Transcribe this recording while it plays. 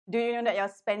Do you know that you're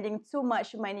spending too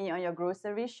much money on your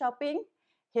grocery shopping?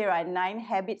 Here are 9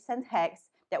 habits and hacks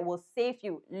that will save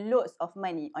you loads of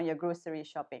money on your grocery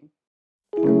shopping.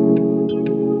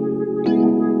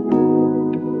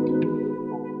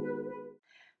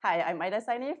 Hi, I'm Ida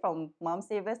Saini from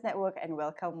Momsavers Network and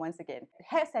welcome once again.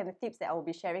 Hacks and tips that I will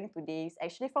be sharing today is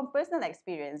actually from personal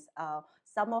experience.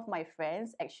 Some of my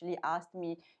friends actually asked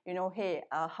me, hey,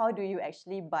 how do you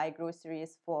actually buy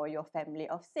groceries for your family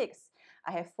of 6?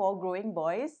 I have 4 growing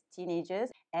boys, teenagers,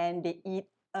 and they eat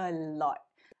a lot.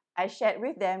 I shared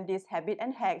with them this habit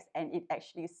and hacks, and it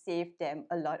actually saved them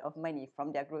a lot of money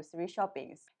from their grocery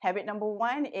shoppings. Habit number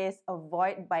 1 is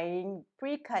avoid buying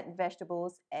pre-cut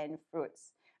vegetables and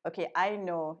fruits. Okay, I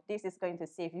know this is going to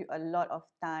save you a lot of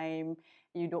time.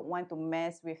 You don't want to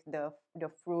mess with the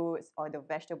fruits or the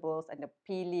vegetables and the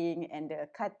peeling and the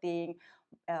cutting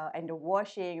and the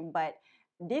washing, but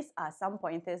these are some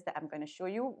pointers that I'm going to show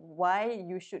you why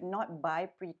you should not buy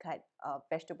pre-cut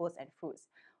vegetables and fruits.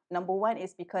 Number 1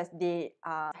 is because they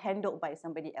are handled by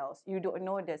somebody else. You don't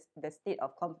know the state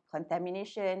of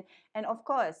contamination. And of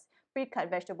course,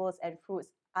 pre-cut vegetables and fruits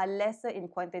are lesser in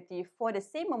quantity for the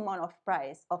same amount of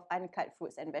price of uncut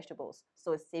fruits and vegetables.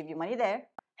 So save you money there.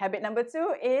 Habit number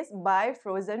 2 is buy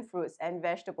frozen fruits and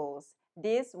vegetables.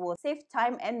 This will save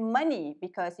time and money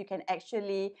because you can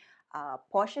actually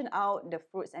portion out the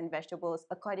fruits and vegetables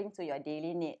according to your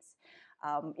daily needs.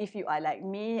 If you are like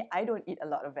me, I don't eat a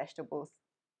lot of vegetables.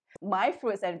 My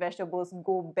fruits and vegetables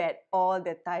go bad all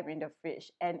the time in the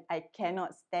fridge and I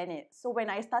cannot stand it. So when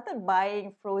I started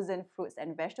buying frozen fruits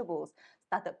and vegetables,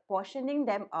 started portioning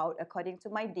them out according to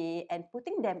my day and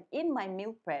putting them in my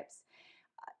meal preps,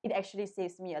 it actually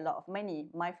saves me a lot of money.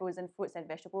 My frozen fruits and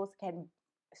vegetables can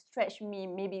stretch me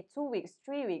maybe 2 weeks,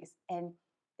 3 weeks, and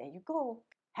there you go.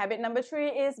 Habit number 3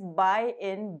 is buy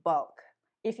in bulk.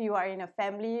 If you are in a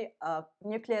family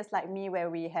nucleus like me where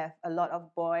we have a lot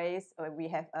of boys or we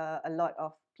have a lot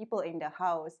of people in the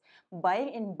house, buying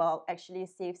in bulk actually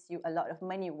saves you a lot of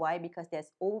money. Why? Because there's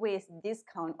always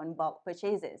discount on bulk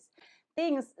purchases.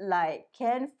 Things like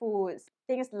canned foods,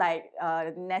 things like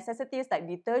necessities like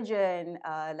detergent,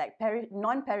 like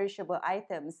non-perishable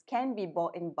items can be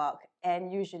bought in bulk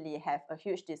and usually have a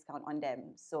huge discount on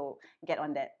them. So get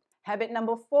on that. Habit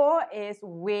number 4 is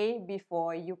weigh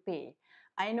before you pay.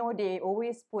 I know they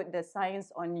always put the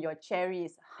signs on your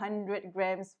cherries, 100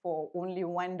 grams for only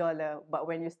 $1. But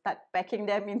when you start packing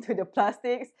them into the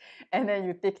plastics and then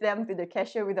you take them to the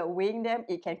cashier without weighing them,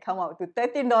 it can come out to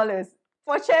 $13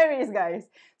 for cherries, guys.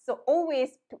 So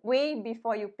always weigh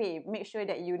before you pay. Make sure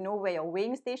that you know where your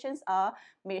weighing stations are.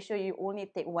 Make sure you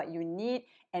only take what you need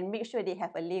and make sure they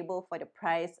have a label for the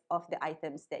price of the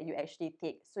items that you actually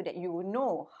take so that you will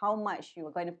know how much you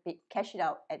are going to pay, cash it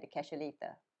out at the cashier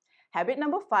later. Habit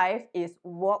number 5 is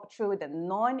walk through the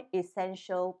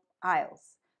non-essential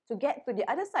aisles to get to the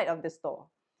other side of the store.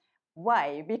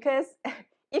 Why? Because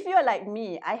if you're like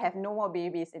me, I have no more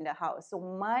babies in the house. So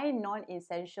my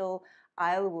non-essential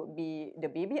aisle would be the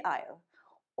baby aisle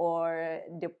or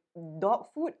the dog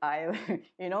food aisle,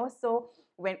 So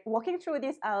when walking through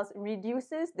these aisles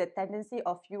reduces the tendency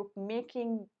of you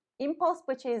making impulse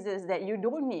purchases that you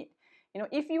don't need.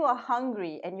 If you are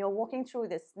hungry and you're walking through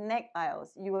the snack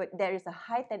aisles, there is a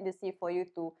high tendency for you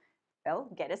to,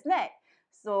 get a snack.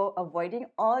 So avoiding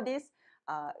all this,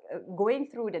 going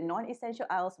through the non-essential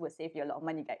aisles will save you a lot of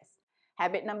money, guys.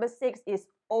 Habit number 6 is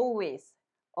always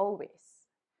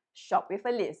shop with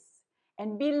a list.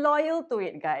 And be loyal to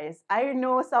it, guys. I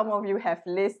know some of you have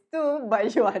lists too,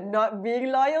 but you are not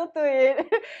being loyal to it.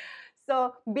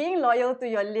 So being loyal to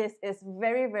your list is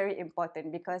very, very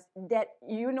important because that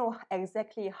you know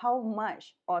exactly how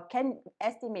much or can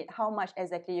estimate how much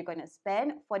exactly you're going to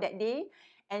spend for that day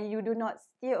and you do not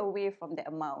steer away from the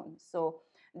amount. So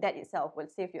that itself will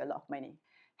save you a lot of money.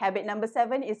 Habit number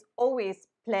 7 is always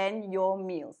plan your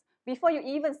meals. Before you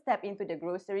even step into the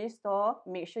grocery store,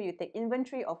 make sure you take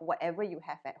inventory of whatever you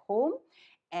have at home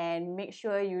and make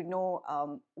sure you know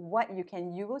what you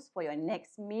can use for your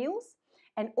next meals.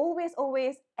 And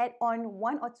always add on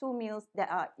 1 or 2 meals that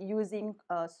are using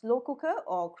a slow cooker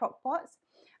or crock pots.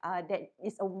 That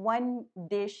is a 1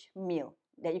 dish meal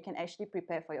that you can actually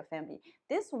prepare for your family.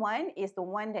 This one is the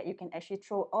one that you can actually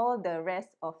throw all the rest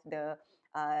of the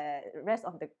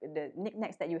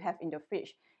knickknacks that you have in the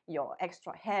fridge. Your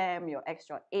extra ham, your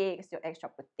extra eggs, your extra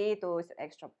potatoes, your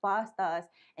extra pastas,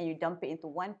 and you dump it into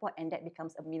one pot and that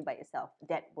becomes a meal by itself.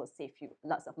 That will save you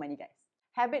lots of money, guys.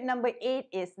 Habit number 8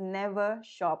 is never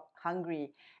shop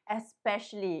hungry,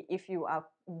 especially if you are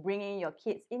bringing your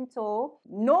kids in tow.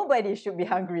 Nobody should be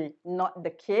hungry. Not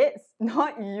the kids,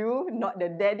 not you, not the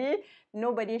daddy.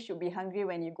 Nobody should be hungry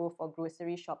when you go for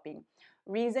grocery shopping.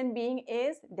 Reason being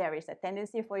is there is a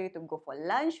tendency for you to go for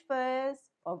lunch first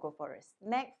or go for a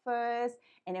snack first,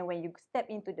 and then when you step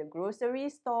into the grocery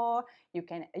store, you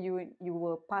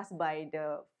will pass by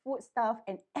the food stuff,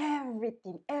 and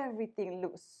everything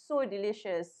looks so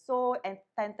delicious, so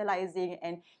tantalizing,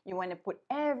 and you want to put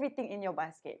everything in your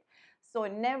basket. So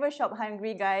never shop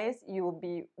hungry, guys. You will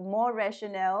be more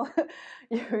rational.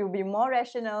 You will be more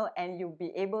rational, and you'll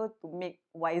be able to make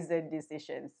wiser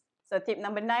decisions. So tip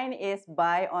number 9 is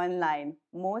buy online.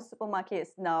 Most supermarkets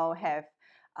now have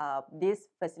this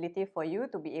facility for you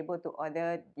to be able to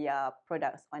order their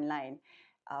products online.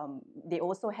 They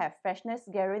also have freshness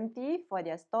guarantee for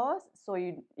their stores. So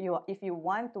if you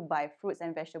want to buy fruits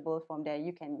and vegetables from there,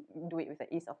 you can do it with the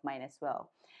ease of mind as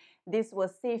well. This will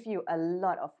save you a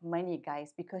lot of money,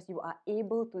 guys, because you are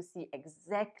able to see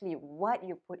exactly what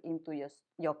you put into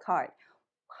your cart.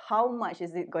 How much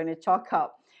is it going to chalk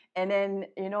up? And then,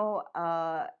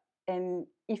 and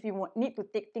if you need to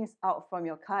take things out from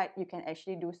your cart, you can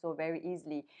actually do so very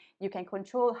easily. You can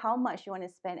control how much you want to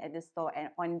spend at the store and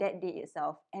on that day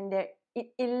itself, and that it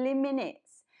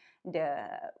eliminates the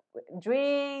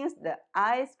drinks, the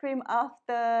ice cream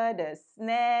after, the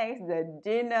snacks, the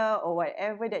dinner, or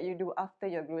whatever that you do after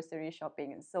your grocery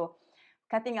shopping. So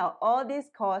cutting out all these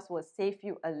costs will save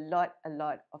you a lot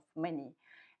of money.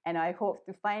 And I hope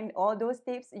to find all those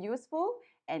tips useful.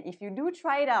 And if you do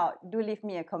try it out, do leave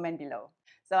me a comment below.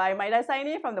 So I'm Maida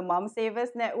Saini from the Momsavers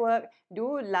Network.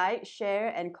 Do like,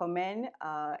 share, and comment,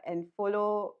 and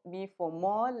follow me for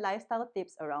more lifestyle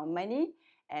tips around money.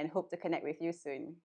 And hope to connect with you soon.